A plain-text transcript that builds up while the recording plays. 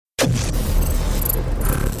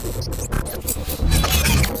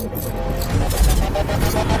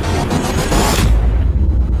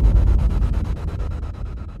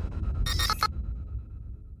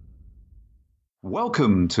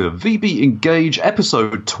Welcome to VB Engage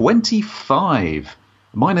episode 25.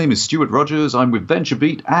 My name is Stewart Rogers, I'm with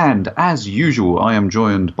VentureBeat, and as usual I am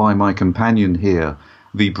joined by my companion here,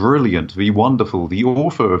 the brilliant, the wonderful, the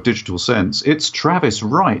author of Digital Sense. It's Travis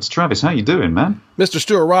Wright. Travis, how you doing, man? Mr.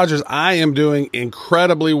 Stewart Rogers, I am doing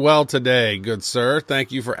incredibly well today, good sir.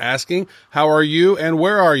 Thank you for asking. How are you and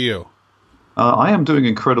where are you? I am doing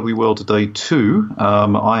incredibly well today, too.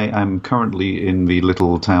 I am currently in the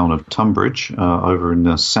little town of Tunbridge, over in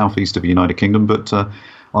the southeast of the United Kingdom, but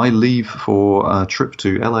I leave for a trip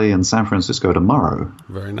to LA and San Francisco tomorrow.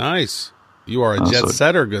 Very nice. You are a jet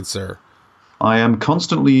setter, good sir. I am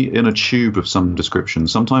constantly in a tube of some description.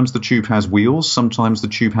 Sometimes the tube has wheels, sometimes the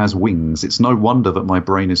tube has wings. It's no wonder that my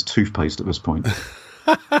brain is toothpaste at this point.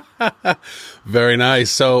 Very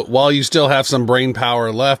nice. So while you still have some brain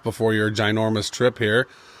power left before your ginormous trip here,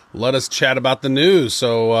 let us chat about the news.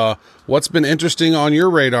 So what's been interesting on your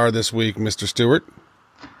radar this week, Mr. Stewart?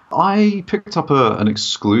 I picked up an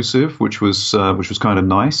exclusive, which was kind of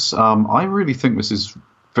nice. I really think this is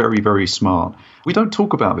very, very smart. We don't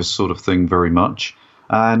talk about this sort of thing very much.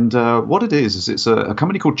 And what it is it's a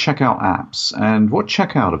company called Checkout Apps. And what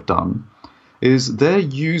Checkout have done is they're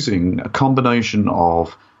using a combination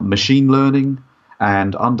of machine learning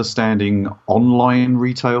and understanding online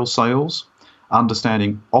retail sales,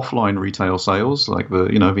 understanding offline retail sales, like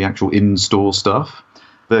the actual in-store stuff.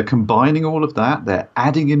 They're combining all of that. They're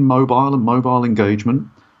adding in mobile and mobile engagement.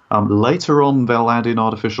 Later on, they'll add in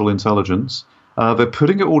artificial intelligence. They're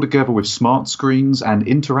putting it all together with smart screens and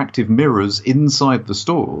interactive mirrors inside the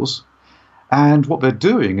stores. And what they're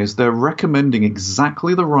doing is they're recommending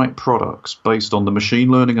exactly the right products based on the machine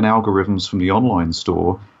learning and algorithms from the online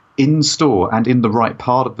store, in store and in the right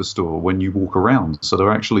part of the store when you walk around. So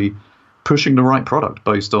they're actually pushing the right product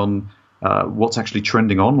based on what's actually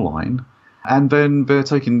trending online. And then they're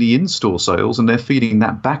taking the in-store sales and they're feeding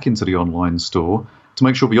that back into the online store to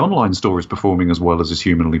make sure the online store is performing as well as is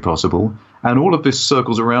humanly possible. And all of this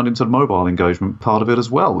circles around into the mobile engagement part of it as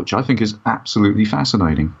well, which I think is absolutely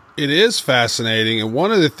fascinating. It is fascinating. And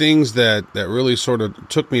one of the things that really sort of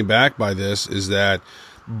took me back by this is that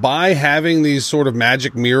by having these sort of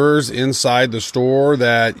magic mirrors inside the store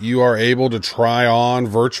that you are able to try on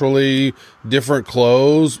virtually different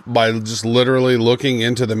clothes by just literally looking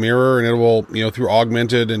into the mirror, and it will, through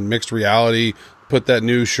augmented and mixed reality, put that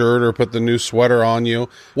new shirt or put the new sweater on you.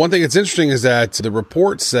 One thing that's interesting is that the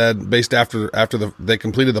report said, based after they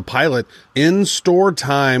completed the pilot, in-store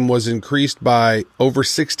time was increased by over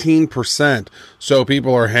 16%. So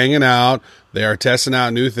people are hanging out, they are testing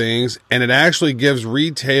out new things, and it actually gives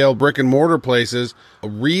retail brick and mortar places a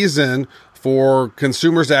reason for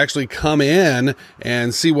consumers to actually come in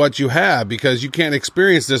and see what you have, because you can't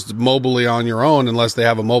experience this mobilely on your own unless they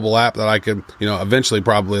have a mobile app that I could, eventually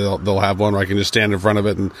probably they'll have one where I can just stand in front of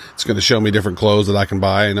it and it's going to show me different clothes that I can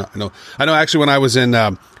buy. And I know actually when I was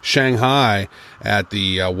in Shanghai at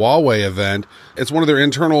the Huawei event, it's one of their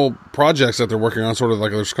internal projects that they're working on, sort of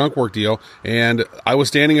like their skunk work deal. And I was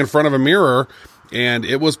standing in front of a mirror and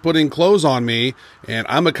it was putting clothes on me, and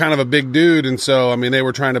I'm a kind of a big dude, and so, they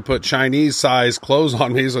were trying to put Chinese-sized clothes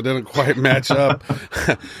on me, so it didn't quite match up.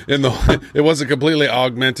 It wasn't completely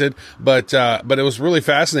augmented, but it was really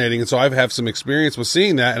fascinating, and so I've had some experience with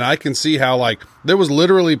seeing that, and I can see how, there was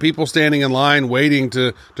literally people standing in line waiting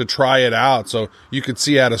to try it out, so you could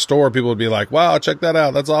see at a store, people would be like, wow, check that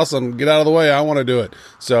out, that's awesome, get out of the way, I want to do it.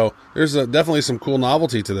 So there's definitely some cool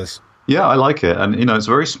novelty to this. Yeah, I like it. And, it's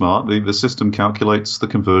very smart. The system calculates the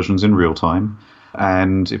conversions in real time.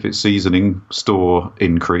 And if it sees an in-store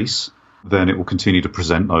increase, then it will continue to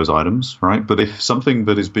present those items, right? But if something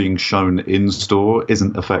that is being shown in-store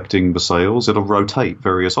isn't affecting the sales, it'll rotate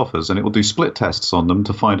various offers and it will do split tests on them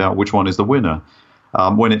to find out which one is the winner.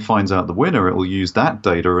 When it finds out the winner, it will use that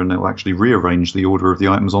data and it will actually rearrange the order of the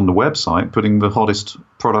items on the website, putting the hottest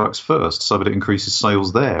products first so that it increases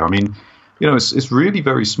sales there. It's really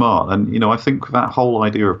very smart. And, I think that whole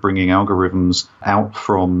idea of bringing algorithms out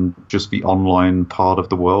from just the online part of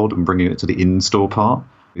the world and bringing it to the in-store part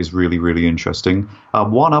is really, really interesting.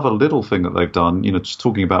 One other little thing that they've done, just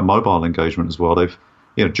talking about mobile engagement as well, they've,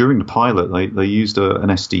 during the pilot, they used an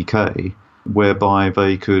SDK whereby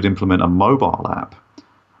they could implement a mobile app.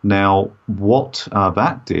 Now, what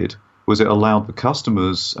that did was it allowed the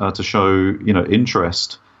customers to show,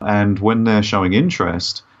 interest. And when they're showing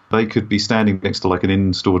interest, they could be standing next to an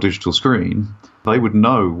in-store digital screen. They would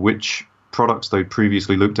know which products they'd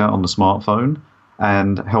previously looked at on the smartphone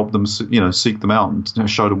and help them, seek them out and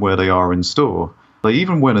show them where they are in store. They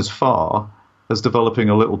even went as far as developing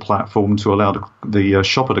a little platform to allow the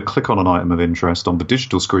shopper to click on an item of interest on the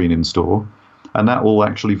digital screen in store And that will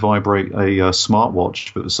actually vibrate a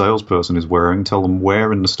smartwatch that the salesperson is wearing, tell them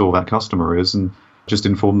where in the store that customer is, and just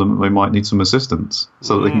inform them that they might need some assistance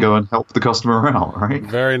so that they can go and help the customer out, right?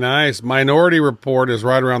 Very nice. Minority Report is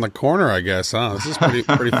right around the corner, I guess, huh? This is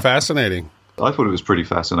pretty fascinating. I thought it was pretty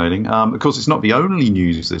fascinating. Of course, it's not the only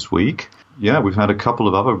news this week. Yeah, we've had a couple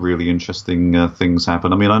of other really interesting things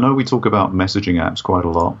happen. I mean, I know we talk about messaging apps quite a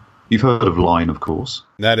lot. You've heard of Line, of course.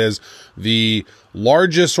 That is the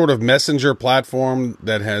largest sort of messenger platform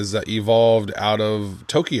that has evolved out of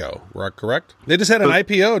Tokyo, right? Correct? They just had an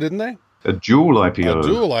IPO, didn't they? A dual IPO. A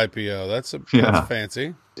dual IPO. That's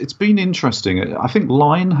fancy. It's been interesting. I think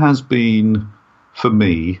Line has been, for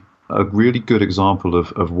me, a really good example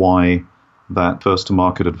of why that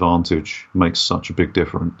first-to-market advantage makes such a big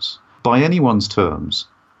difference. By anyone's terms,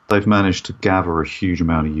 they've managed to gather a huge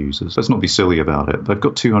amount of users. Let's not be silly about it. They've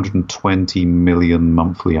got 220 million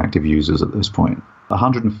monthly active users at this point.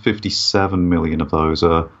 157 million of those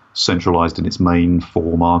are centralized in its main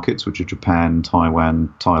four markets, which are Japan,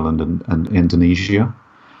 Taiwan, Thailand, and Indonesia.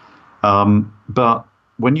 But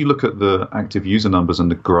when you look at the active user numbers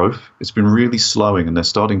and the growth, it's been really slowing, and they're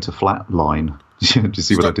starting to flatline. Do you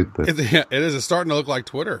see what I did there? It is. It's starting to look like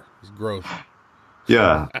Twitter growth.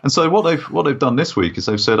 Yeah. And so what they've done this week is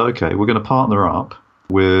they've said, okay, we're going to partner up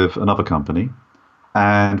with another company,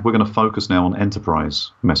 and we're going to focus now on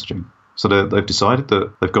enterprise messaging. So they've decided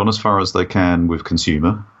that they've gone as far as they can with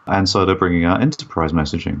consumer, and so they're bringing out enterprise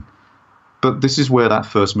messaging. But this is where that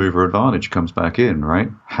first mover advantage comes back in, right?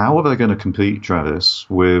 How are they going to compete, Travis,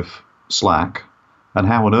 with Slack? And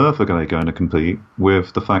how on earth are they going to compete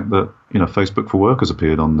with the fact that, Facebook for Work has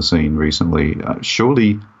appeared on the scene recently?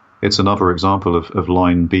 Surely it's another example of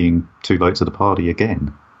Line being too late to the party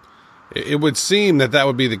again. It would seem that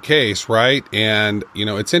would be the case, right? And,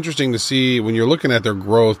 it's interesting to see when you're looking at their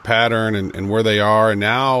growth pattern and where they are. And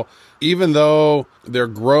now, even though their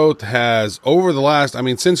growth has over the last,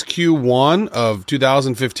 since Q1 of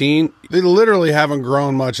 2015, they literally haven't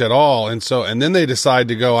grown much at all. And then they decide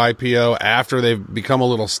to go IPO after they've become a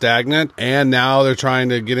little stagnant. And now they're trying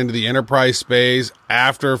to get into the enterprise space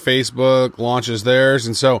after Facebook launches theirs.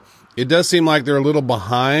 And so it does seem like they're a little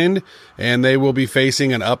behind, and they will be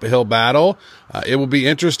facing an uphill battle. It will be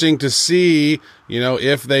interesting to see,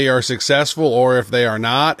 if they are successful or if they are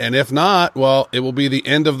not. And if not, well, it will be the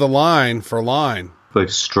end of the line for Line.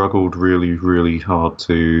 They've struggled really, really hard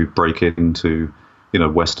to break into,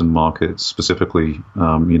 Western markets, specifically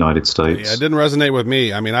United States. Yeah, it didn't resonate with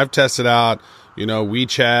me. I've tested out,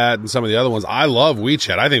 WeChat and some of the other ones. I love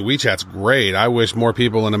WeChat. I think WeChat's great. I wish more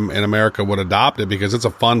people in America would adopt it because it's a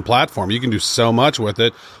fun platform. You can do so much with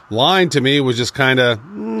it. Line to me was just kind of,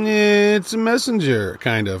 it's a messenger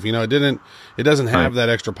kind of. It doesn't have that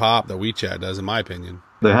extra pop that WeChat does, in my opinion.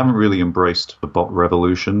 They haven't really embraced the bot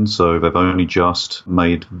revolution, so they've only just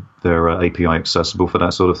made their API accessible for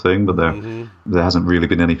that sort of thing, but there hasn't really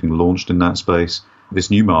been anything launched in that space.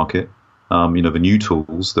 This new market, the new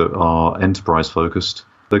tools that are enterprise-focused,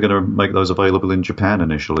 they're going to make those available in Japan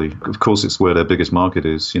initially. Of course, it's where their biggest market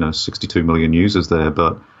is, 62 million users there,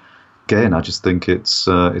 but again, I just think it's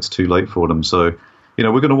too late for them. So,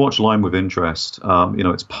 we're going to watch Line with interest.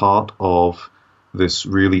 It's part of this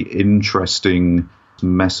really interesting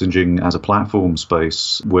messaging as a platform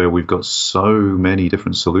space where we've got so many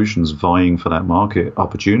different solutions vying for that market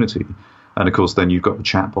opportunity. And of course, then you've got the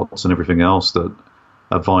chatbots and everything else that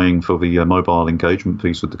are vying for the mobile engagement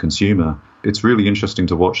piece with the consumer. It's really interesting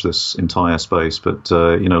to watch this entire space, but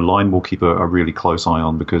Line will keep a really close eye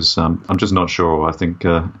on because I'm just not sure. I think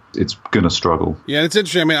it's going to struggle. Yeah, it's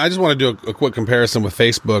interesting. I just want to do a quick comparison with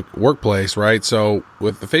Facebook Workplace, right? So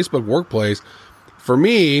with the Facebook Workplace, for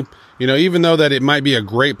me, even though that it might be a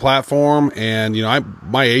great platform, and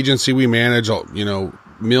my agency, we manage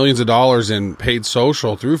millions of dollars in paid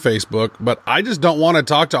social through Facebook, but I just don't want to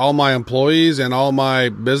talk to all my employees and all my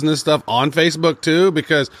business stuff on Facebook too,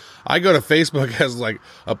 because I go to Facebook as like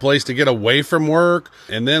a place to get away from work.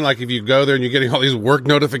 And then like if you go there and you're getting all these work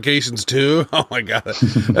notifications too, oh my God,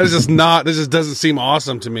 this just doesn't seem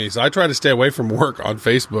awesome to me. So I try to stay away from work on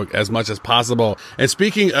Facebook as much as possible. And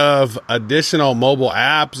speaking of additional mobile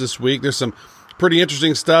apps this week, there's some pretty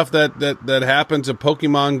interesting stuff that happened to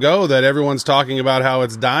Pokémon GO that everyone's talking about how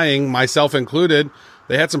it's dying, myself included.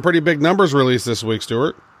 They had some pretty big numbers released this week,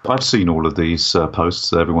 Stewart. I've seen all of these posts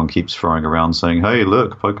that everyone keeps throwing around saying, hey,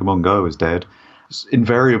 look, Pokémon GO is dead.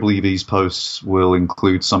 Invariably, these posts will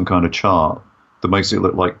include some kind of chart that makes it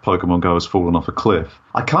look like Pokémon GO has fallen off a cliff.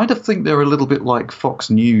 I kind of think they're a little bit like Fox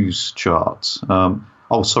News charts.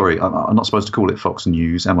 Oh, sorry, I'm not supposed to call it Fox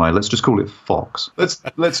News, am I? Let's just call it Fox.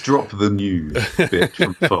 Let's drop the news bit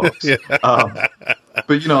from Fox.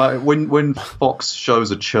 But, when Fox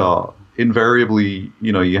shows a chart, invariably,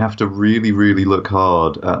 you have to really, really look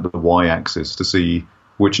hard at the y-axis to see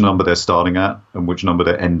which number they're starting at and which number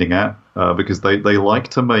they're ending at, because they like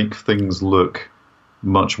to make things look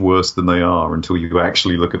much worse than they are until you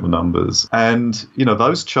actually look at the numbers. And,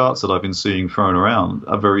 those charts that I've been seeing thrown around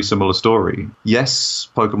are a very similar story. Yes,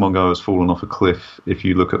 Pokemon Go has fallen off a cliff if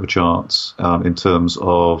you look at the charts in terms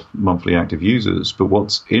of monthly active users. But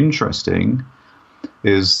what's interesting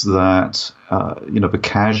is that, the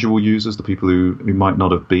casual users, the people who might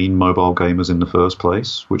not have been mobile gamers in the first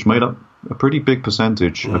place, which made up a pretty big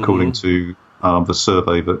percentage, according to the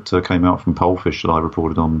survey that came out from Pollfish that I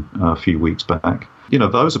reported on a few weeks back.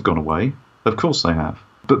 Those have gone away. Of course they have.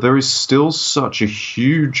 But there is still such a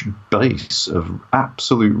huge base of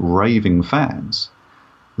absolute raving fans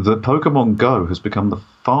that Pokemon Go has become the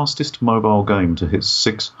fastest mobile game to hit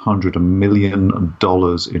 $600 million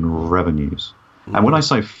in revenues. And when I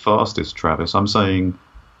say fastest, Travis, I'm saying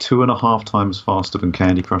 2.5 times faster than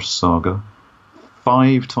Candy Crush Saga,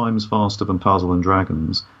 5 times faster than Puzzle and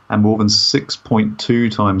Dragons, and more than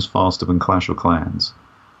 6.2 times faster than Clash of Clans.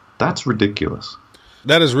 That's ridiculous.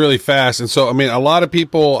 That is really fast. And so, a lot of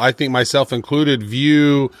people, I think myself included,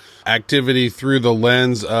 view activity through the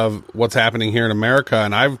lens of what's happening here in America.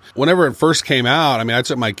 And whenever it first came out, I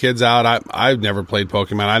took my kids out. I've never played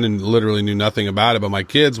Pokemon. I literally knew nothing about it, but my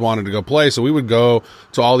kids wanted to go play. So we would go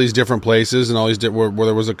to all these different places and all these where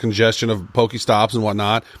there was a congestion of Pokestops and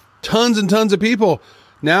whatnot. Tons and tons of people.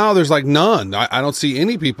 Now there's like none. I don't see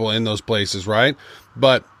any people in those places, right?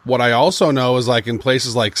 But what I also know is like in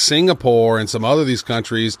places like Singapore and some other these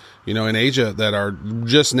countries, in Asia that are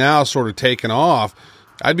just now sort of taking off,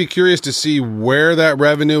 I'd be curious to see where that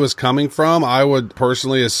revenue is coming from. I would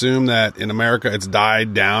personally assume that in America it's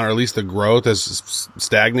died down, or at least the growth has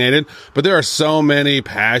stagnated. But there are so many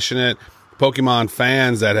passionate Pokemon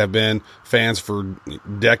fans that have been fans for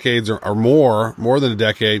decades or more than a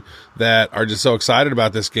decade, that are just so excited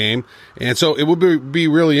about this game. And so it would be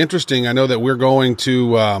really interesting. I know that we're going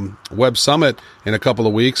to Web Summit in a couple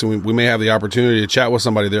of weeks, and we may have the opportunity to chat with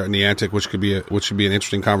somebody there at Niantic, which should be an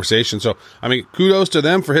interesting conversation. So, kudos to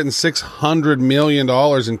them for hitting $600 million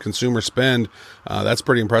in consumer spend. That's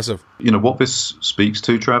pretty impressive. What this speaks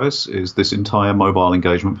to, Travis, is this entire mobile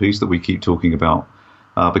engagement piece that we keep talking about.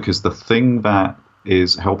 Because the thing that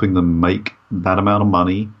is helping them make that amount of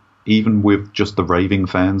money, even with just the raving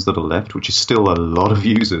fans that are left, which is still a lot of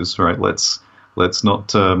users, right? Let's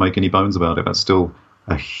not make any bones about it. That's still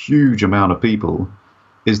a huge amount of people,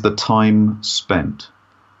 is the time spent.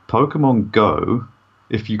 Pokemon Go,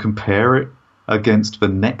 if you compare it against the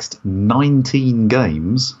next 19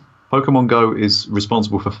 games, Pokemon Go is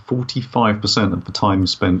responsible for 45% of the time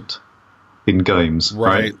spent in games.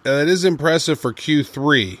 Right. That is impressive for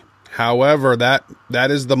Q3. However, that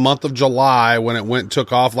is the month of July when it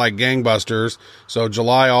took off like gangbusters. So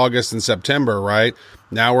July, August, and September, right?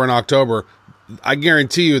 Now we're in October. I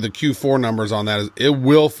guarantee you the Q4 numbers on that, it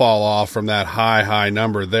will fall off from that high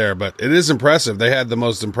number there. But it is impressive. They had the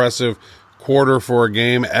most impressive quarter for a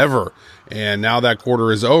game ever. And now that quarter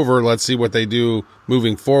is over. Let's see what they do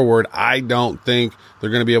moving forward. I don't think they're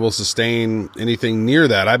going to be able to sustain anything near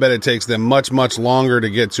that. I bet it takes them much, much longer to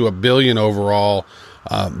get to $1 billion overall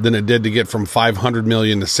than it did to get from 500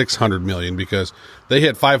 million to 600 million, because they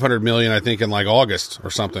hit 500 million, I think, in like August or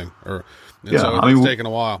something. So it's taken a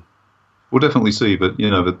while. We'll definitely see, but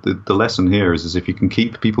the lesson here is if you can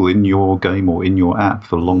keep people in your game or in your app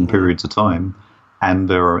for long periods of time, and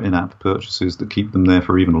there are in-app purchases that keep them there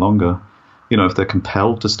for even longer, if they're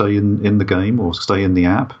compelled to stay in the game or stay in the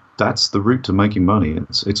app, that's the route to making money.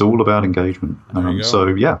 It's all about engagement. So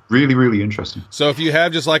yeah, really, really interesting. So if you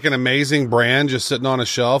have just like an amazing brand just sitting on a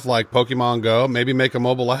shelf like Pokemon Go, maybe make a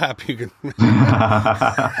mobile app. You can.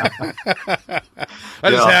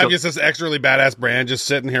 Just this extra really badass brand just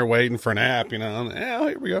sitting here waiting for an app. Yeah,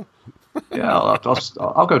 here we go. Yeah,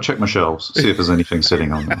 I'll go check my shelves, see if there's anything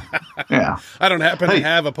sitting on there. Yeah, I don't happen to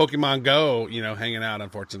have a Pokemon Go, hanging out,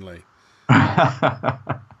 unfortunately.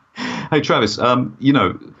 Hey, Travis,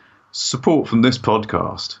 support from this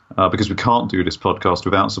podcast, because we can't do this podcast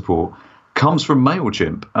without support, comes from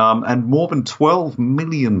MailChimp. And more than 12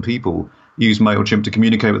 million people use MailChimp to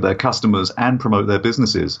communicate with their customers and promote their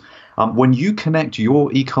businesses. When you connect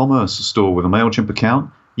your e-commerce store with a MailChimp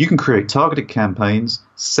account, you can create targeted campaigns,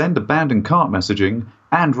 send abandoned cart messaging,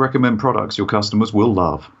 and recommend products your customers will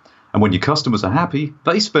love. And when your customers are happy,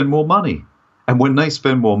 they spend more money. And when they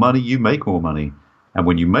spend more money, you make more money. And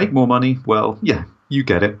when you make more money, well, yeah, you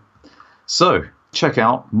get it. So check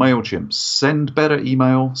out MailChimp. Send better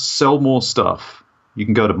email, sell more stuff. You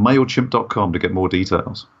can go to MailChimp.com to get more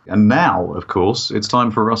details. And now, of course, it's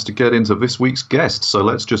time for us to get into this week's guest. So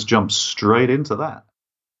let's just jump straight into that.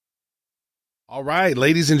 All right,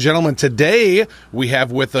 ladies and gentlemen, today we have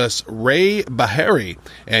with us Ray Beharry,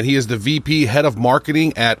 and he is the VP Head of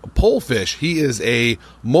Marketing at Pollfish. He is a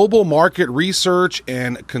mobile market research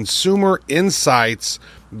and consumer insights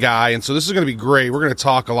guy, and so this is going to be great. We're going to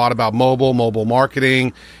talk a lot about mobile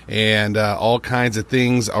marketing, and all kinds of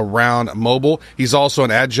things around mobile. He's also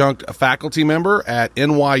an adjunct faculty member at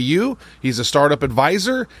NYU. He's a startup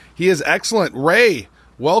advisor. He is excellent. Ray,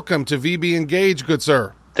 welcome to VB Engage, good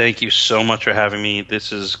sir. Thank you so much for having me.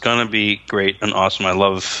 This is going to be great and awesome. I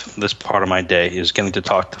love this part of my day, is getting to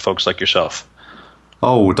talk to folks like yourself.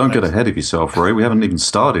 Oh, don't get ahead of yourself, Ray. We haven't even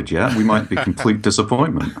started yet. We might be complete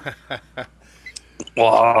disappointment. Well,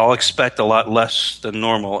 I'll expect a lot less than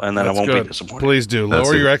normal, and then I won't be disappointed. Please do.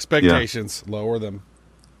 Lower your expectations. Yeah. Lower them.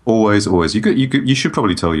 Always. You should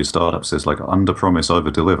probably tell your startups it's like under promise, over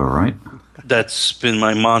deliver, right? That's been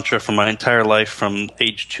my mantra for my entire life from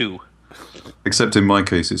age 2. Except in my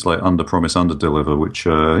case, it's like under promise, under deliver, which,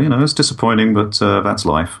 is disappointing, but that's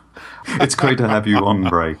life. It's great to have you on,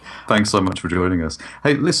 Ray. Thanks so much for joining us.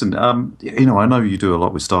 Hey, listen, I know you do a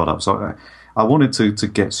lot with startups. I wanted to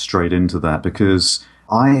get straight into that because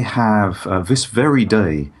I have this very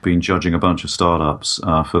day been judging a bunch of startups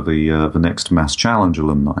for the next Mass Challenge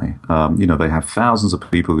alumni. They have thousands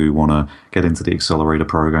of people who want to get into the accelerator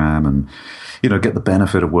program and get the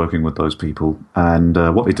benefit of working with those people. And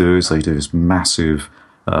what they do is they do this massive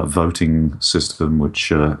voting system,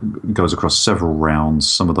 which goes across several rounds.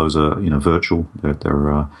 Some of those are, virtual.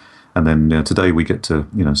 And then today we get to,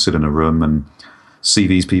 sit in a room and see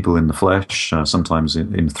these people in the flesh, sometimes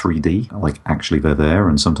in 3D, like actually they're there,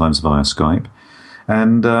 and sometimes via Skype.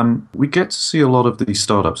 And we get to see a lot of these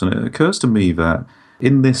startups. And it occurs to me that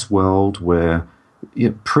in this world where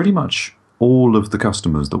pretty much all of the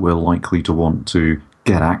customers that we're likely to want to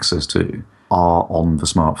get access to are on the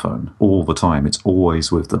smartphone all the time. It's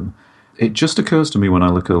always with them. It just occurs to me when I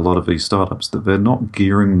look at a lot of these startups that they're not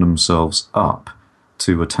gearing themselves up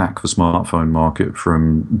to attack the smartphone market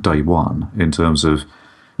from day one in terms of,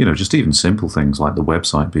 just even simple things like the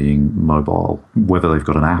website being mobile, whether they've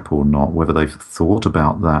got an app or not, whether they've thought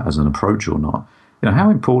about that as an approach or not. How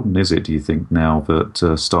important is it, do you think, now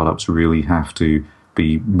that startups really have to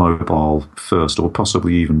be mobile first or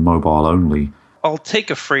possibly even mobile only? I'll take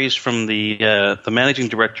a phrase from the managing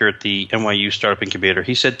director at the NYU Startup Incubator.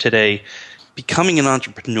 He said today, becoming an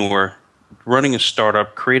entrepreneur, running a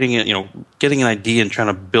startup, creating it, getting an idea and trying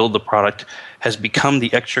to build the product has become the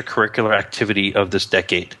extracurricular activity of this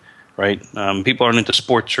decade, right? People aren't into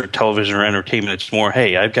sports or television or entertainment. It's more,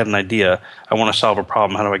 hey, I've got an idea. I want to solve a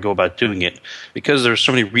problem. How do I go about doing it? Because there's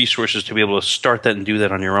so many resources to be able to start that and do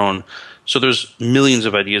that on your own. So there's millions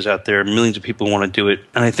of ideas out there, millions of people who want to do it.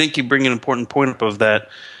 And I think you bring an important point up of that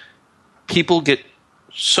people get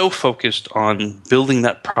so focused on building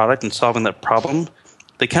that product and solving that problem,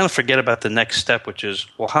 they kind of forget about the next step, which is,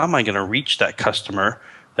 well, how am I going to reach that customer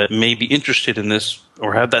that may be interested in this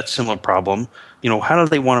or have that similar problem? How do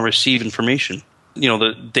they want to receive information?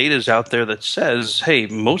 The data is out there that says, hey,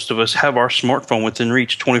 most of us have our smartphone within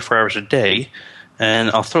reach 24 hours a day.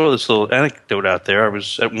 And I'll throw this little anecdote out there. I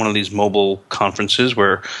was at one of these mobile conferences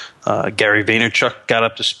where Gary Vaynerchuk got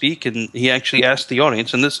up to speak, and he actually asked the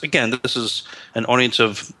audience, and this is an audience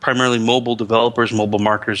of primarily mobile developers, mobile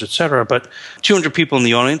marketers, etc., but 200 people in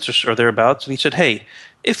the audience or thereabouts, and he said, hey,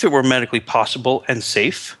 if it were medically possible and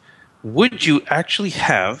safe, would you actually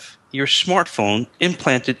have your smartphone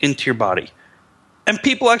implanted into your body? And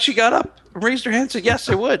people actually got up and raised their hands and said, yes,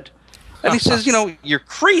 I would. And he says, you're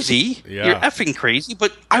crazy. Yeah. You're effing crazy,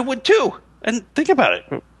 but I would too. And think about it.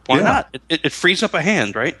 Why not? It frees up a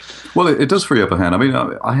hand, right? Well, it does free up a hand. I mean,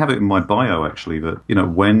 I have it in my bio, actually, that,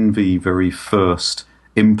 when the very first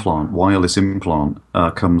wireless implant,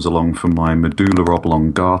 comes along from my medulla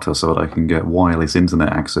oblongata so that I can get wireless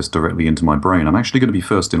internet access directly into my brain, I'm actually going to be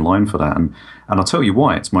first in line for that. And I'll tell you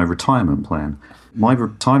why. It's my retirement plan. My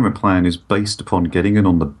retirement plan is based upon getting in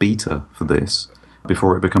on the beta for this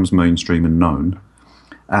before it becomes mainstream and known.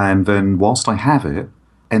 And then whilst I have it,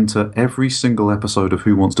 enter every single episode of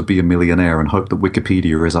Who Wants to Be a Millionaire and hope that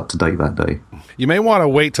Wikipedia is up to date that day. You may want to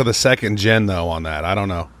wait till the second gen, though, on that. I don't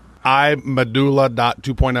know.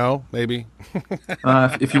 iMedulla.2.0, maybe?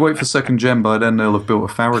 If you wait for second gen, by then they'll have built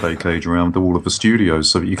a Faraday cage around all of the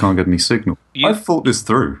studios so that you can't get any signal. I've thought this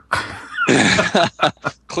through.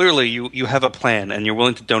 Clearly, you have a plan, and you're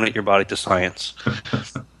willing to donate your body to science.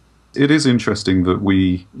 It is interesting that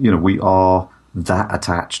we are that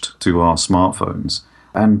attached to our smartphones,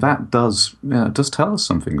 and that does tell us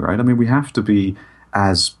something, right? I mean, we have to be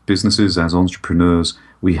as businesses, as entrepreneurs,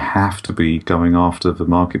 we have to be going after the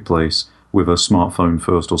marketplace with a smartphone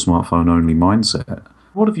first or smartphone only mindset.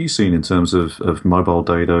 What have you seen in terms of mobile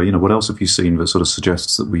data? What else have you seen that sort of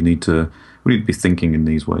suggests that we need to be thinking in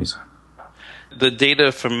these ways? The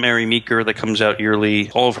data from Mary Meeker that comes out yearly,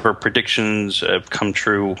 all of her predictions have come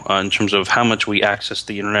true in terms of how much we access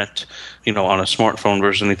the internet, on a smartphone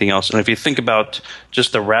versus anything else. And if you think about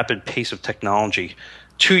just the rapid pace of technology,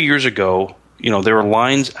 2 years ago, there were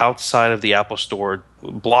lines outside of the Apple Store,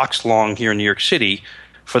 blocks long here in New York City,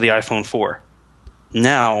 for the iPhone 4.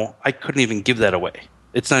 Now, I couldn't even give that away.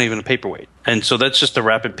 It's not even a paperweight. And so that's just the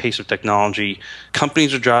rapid pace of technology.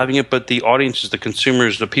 Companies are driving it, but the audiences, the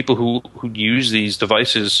consumers, the people who use these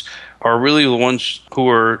devices are really the ones who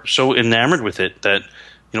are so enamored with it that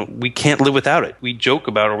we can't live without it. We joke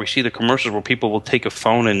about, or we see the commercials where people will take a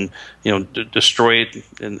phone and destroy it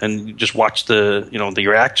and just watch the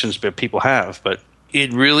reactions that people have. But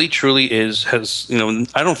it really truly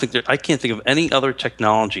I can't think of any other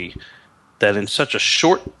technology that in such a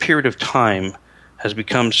short period of time has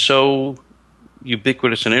become so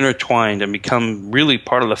ubiquitous and intertwined and become really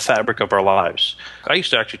part of the fabric of our lives. I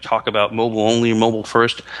used to actually talk about mobile only, mobile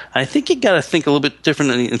first. I think you got to think a little bit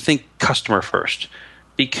different and think customer first,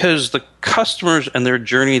 because the customers and their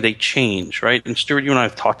journey, they change, right? And Stewart, you and I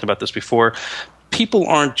have talked about this before. People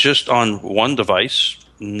aren't just on one device,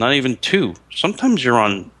 not even two. Sometimes you're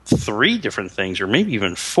on 3 different things, or maybe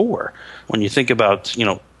even 4. When you think about,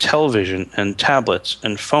 television and tablets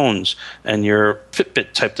and phones and your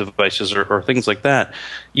Fitbit type devices or things like that,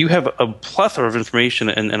 you have a plethora of information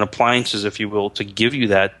and appliances, if you will, to give you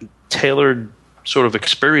that tailored sort of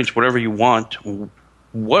experience, whatever you want,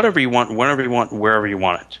 whenever you want, wherever you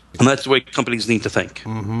want it. And that's the way companies need to think.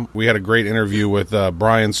 Mm-hmm. We had a great interview with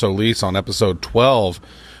Brian Solis on episode 12,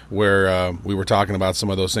 where we were talking about some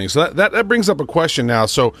of those things. So that brings up a question now.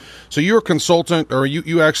 So you're a consultant, or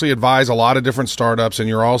you actually advise a lot of different startups, and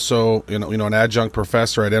you're also an adjunct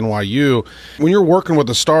professor at NYU. When you're working with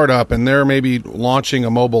a startup and they're maybe launching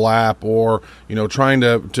a mobile app, or trying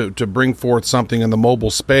to bring forth something in the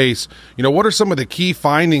mobile space, what are some of the key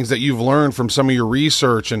findings that you've learned from some of your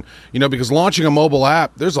research? And because launching a mobile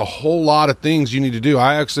app, there's a whole lot of things you need to do.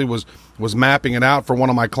 I actually was mapping it out for one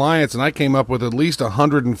of my clients, and I came up with at least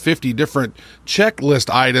 150 different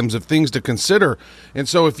checklist items of things to consider. And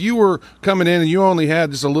so if you were coming in and you only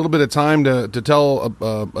had just a little bit of time to tell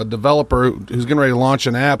a developer who's getting ready to launch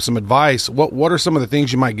an app some advice, what are some of the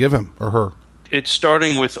things you might give him or her? It's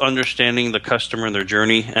starting with understanding the customer and their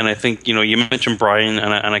journey. And I think, you mentioned Brian,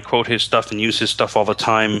 and I quote his stuff and use his stuff all the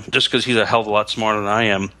time just because he's a hell of a lot smarter than I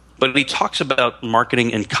am. But he talks about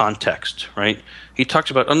marketing in context, right? He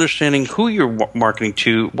talks about understanding who you're marketing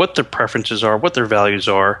to, what their preferences are, what their values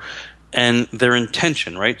are, and their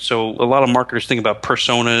intention, right? So a lot of marketers think about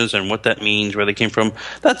personas and what that means, where they came from.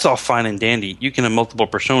 That's all fine and dandy. You can have multiple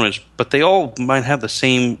personas, but they all might have the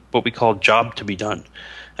same, what we call, job to be done.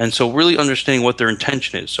 And so really understanding what their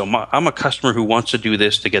intention is. So I'm a customer who wants to do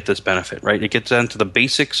this to get this benefit, right? It gets down to the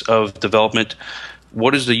basics of development.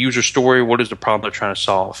 What is the user story? What is the problem they're trying to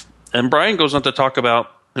solve? And Brian goes on to talk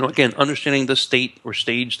about, again, understanding the state or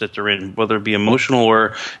stage that they're in, whether it be emotional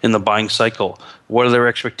or in the buying cycle. What are their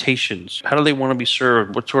expectations? How do they want to be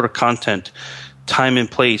served? What sort of content? Time and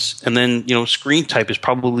place, and then screen type is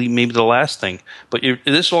probably maybe the last thing. But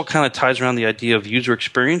this all kind of ties around the idea of user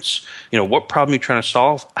experience. What problem you're trying to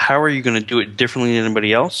solve, how are you going to do it differently than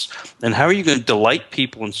anybody else, and how are you going to delight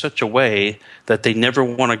people in such a way that they never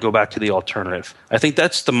want to go back to the alternative. I think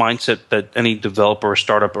that's the mindset that any developer or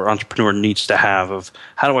startup or entrepreneur needs to have of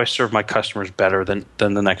how do I serve my customers better than the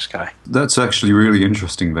next guy. That's actually really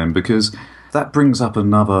interesting then, because that brings up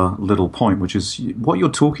another little point, which is what you're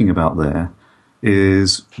talking about there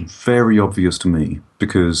is very obvious to me,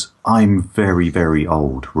 because I'm very, very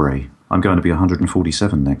old, Ray. I'm going to be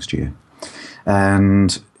 147 next year.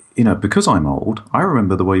 And, because I'm old, I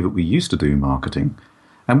remember the way that we used to do marketing.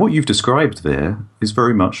 And what you've described there is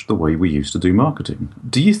very much the way we used to do marketing.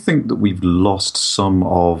 Do you think that we've lost some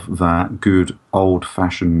of that good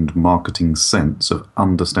old-fashioned marketing sense of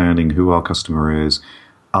understanding who our customer is,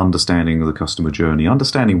 understanding the customer journey,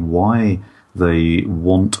 understanding why they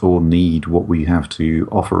want or need what we have to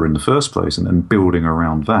offer in the first place, and building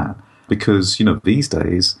around that? Because, these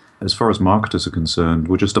days, as far as marketers are concerned,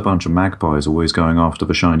 we're just a bunch of magpies always going after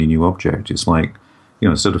the shiny new object. It's like,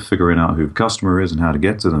 instead of figuring out who the customer is and how to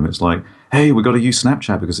get to them, it's like, hey, we've got to use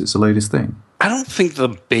Snapchat because it's the latest thing. I don't think the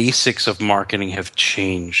basics of marketing have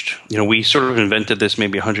changed. We sort of invented this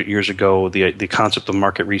maybe 100 years ago, the concept of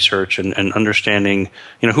market research and understanding,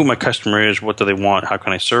 who my customer is, what do they want, how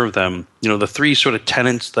can I serve them. The three sort of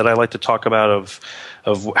tenets that I like to talk about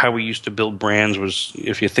of how we used to build brands was,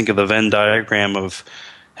 if you think of the Venn diagram of,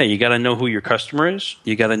 hey, you got to know who your customer is,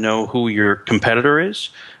 you got to know who your competitor is,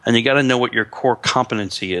 and you got to know what your core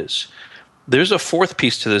competency is. There's a fourth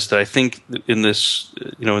piece to this that I think in this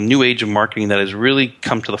new age of marketing that has really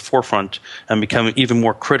come to the forefront and become even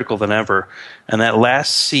more critical than ever. And that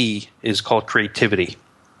last C is called creativity.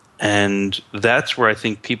 And that's where I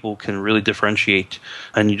think people can really differentiate.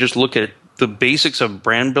 And you just look at the basics of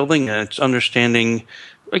brand building, and it's understanding,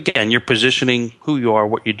 again, your positioning, who you are,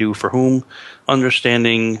 what you do for whom,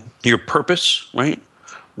 understanding your purpose, right?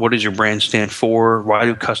 What does your brand stand for? Why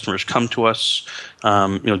do customers come to us?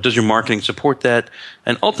 Does your marketing support that?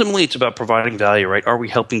 And ultimately, it's about providing value, right? Are we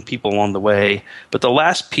helping people along the way? But the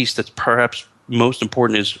last piece that's perhaps most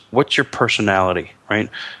important is, what's your personality, right?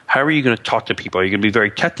 How are you going to talk to people? Are you going to be very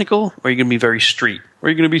technical, or are you going to be very street? Or are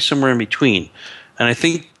you going to be somewhere in between? And I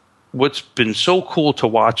think what's been so cool to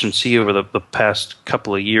watch and see over the past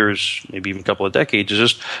couple of years, maybe even a couple of decades, is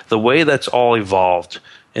just the way that's all evolved.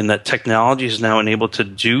 And that technology is now enabled to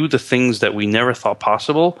do the things that we never thought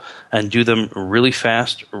possible and do them really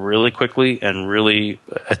fast, really quickly, and really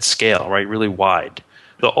at scale, right? Really wide.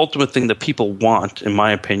 The ultimate thing that people want, in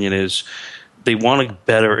my opinion, is they want a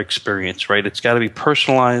better experience, right? It's got to be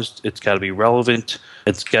personalized. It's got to be relevant.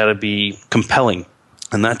 It's got to be compelling.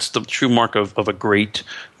 And that's the true mark of a great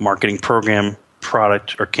marketing program,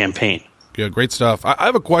 product, or campaign. Yeah, great stuff. I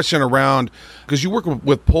have a question around, because you work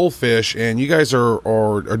with Pollfish, and you guys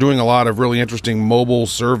are doing a lot of really interesting mobile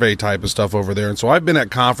survey type of stuff over there. And so I've been at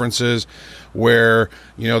conferences where,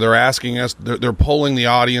 they're asking us, they're polling the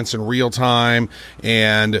audience in real time,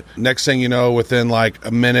 and next thing you know, within like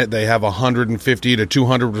a minute, they have 150 to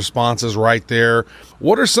 200 responses right there.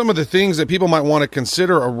 What are some of the things that people might want to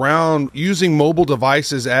consider around using mobile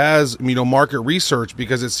devices as, market research?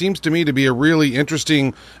 Because it seems to me to be a really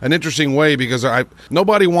interesting way, because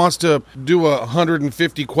nobody wants to do a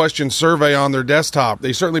 150 question survey on their desktop.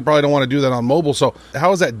 They certainly probably don't want to do that on mobile. So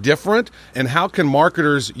how is that different? And how can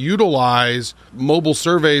marketers utilize mobile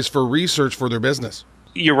surveys for research for their business?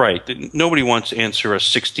 You're right. Nobody wants to answer a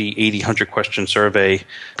 60, 80, 100 question survey.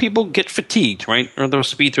 People get fatigued, right? Or they'll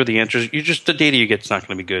speed through the answers. The data you get is not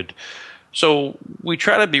going to be good. So we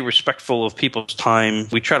try to be respectful of people's time.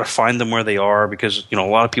 We try to find them where they are, because, a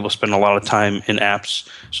lot of people spend a lot of time in apps.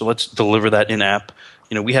 So let's deliver that in app.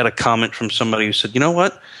 We had a comment from somebody who said,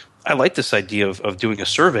 what? I like this idea of doing a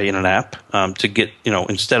survey in an app to get,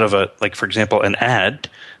 instead of for example, an ad,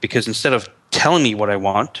 because instead of telling me what I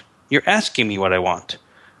want, you're asking me what I want.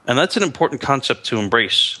 And that's an important concept to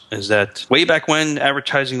embrace, is that way back when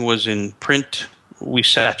advertising was in print, we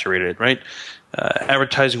saturated, right?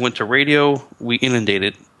 Advertising went to radio, we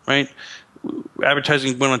inundated, right?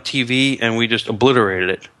 Advertising went on TV, and we just obliterated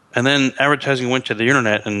it. And then advertising went to the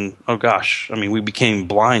internet, and we became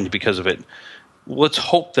blind because of it. Let's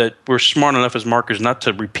hope that we're smart enough as marketers not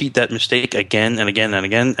to repeat that mistake again and again and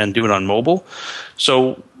again and do it on mobile.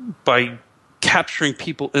 So by capturing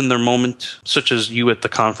people in their moment, such as you at the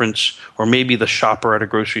conference, or maybe the shopper at a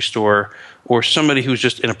grocery store, or somebody who's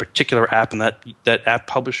just in a particular app, and that app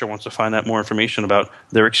publisher wants to find out more information about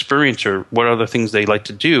their experience or what other things they like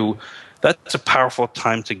to do, that's a powerful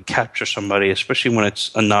time to capture somebody, especially when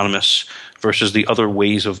it's anonymous versus the other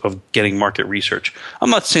ways of getting market research.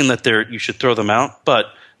 I'm not saying that you should throw them out,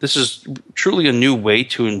 but this is truly a new way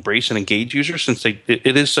to embrace and engage users, since it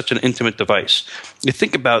is such an intimate device. You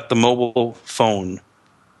think about the mobile phone.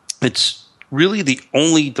 It's really the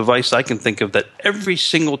only device I can think of that every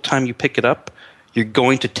single time you pick it up, you're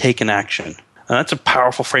going to take an action. And that's a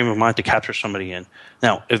powerful frame of mind to capture somebody in.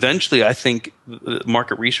 Now, eventually, I think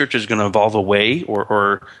market research is going to evolve away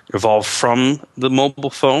or evolve from the mobile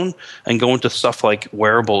phone and go into stuff like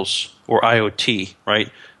wearables or IoT, right?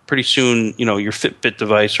 Pretty soon, your Fitbit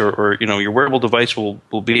device or your wearable device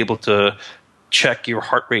will be able to check your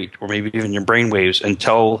heart rate or maybe even your brain waves and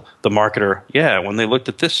tell the marketer, when they looked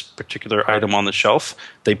at this particular item on the shelf,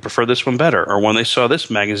 they prefer this one better. Or when they saw this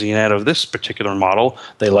magazine ad of this particular model,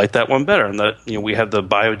 they like that one better. And that we have the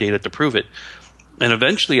bio data to prove it. And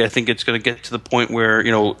eventually, I think it's going to get to the point where,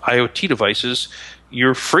 IoT devices,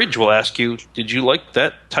 your fridge will ask you, did you like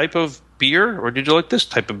that type of beer or did you like this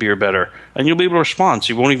type of beer better? And you'll be able to respond.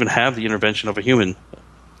 So you won't even have the intervention of a human.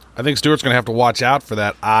 I think Stewart's going to have to watch out for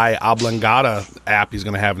that oblongata app he's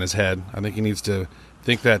going to have in his head. I think he needs to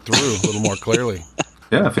think that through a little more clearly.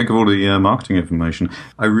 Yeah, think of all the marketing information.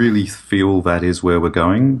 I really feel that is where we're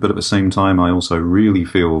going, but at the same time, I also really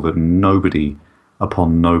feel that nobody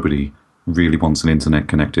really wants an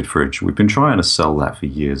internet-connected fridge. We've been trying to sell that for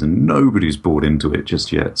years, and nobody's bought into it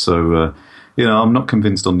just yet. So, I'm not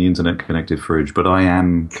convinced on the internet-connected fridge, but I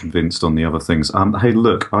am convinced on the other things. Hey,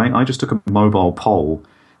 look, I just took a mobile poll,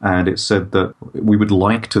 and it said that we would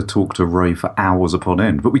like to talk to Ray for hours upon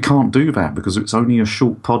end, but we can't do that because it's only a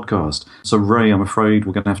short podcast. So, Ray, I'm afraid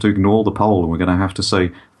we're going to have to ignore the poll, and we're going to have to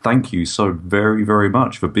say thank you so very, very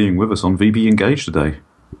much for being with us on VB Engage today.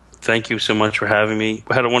 Thank you so much for having me.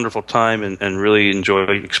 I had a wonderful time and really enjoyed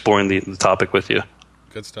exploring the topic with you.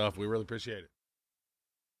 Good stuff. We really appreciate it.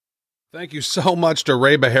 Thank you so much to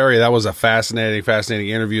Ray Beharry. That was a fascinating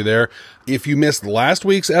interview there. If you missed last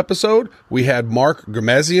week's episode, we had Mark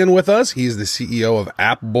Gurmezian with us. He's the CEO of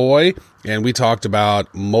AppBoy, and we talked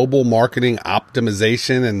about mobile marketing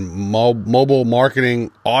optimization and mobile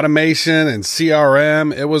marketing automation and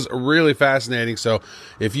CRM. It was really fascinating. So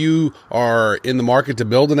if you are in the market to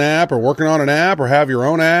build an app or working on an app or have your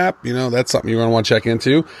own app, that's something you're going to want to check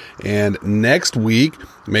into. And next week,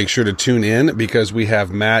 make sure to tune in because we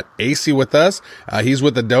have Matt Acey with us. He's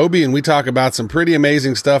with Adobe, and we talk about some pretty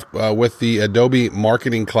amazing stuff with the Adobe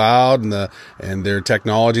Marketing Cloud and their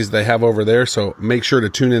technologies they have over there. So make sure to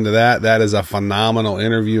tune into that. That is a phenomenal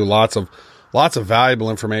interview. Lots of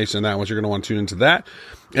valuable information in that one. You're going to want to tune into that.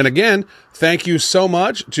 And again, thank you so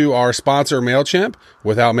much to our sponsor, MailChimp.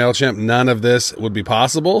 Without MailChimp, none of this would be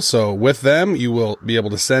possible. So with them, you will be able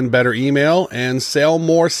to send better email and sell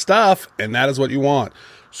more stuff. And that is what you want.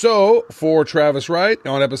 So for Travis Wright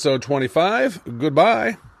on episode 25,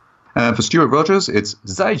 goodbye. For Stewart Rogers, it's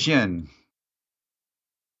Zaijian.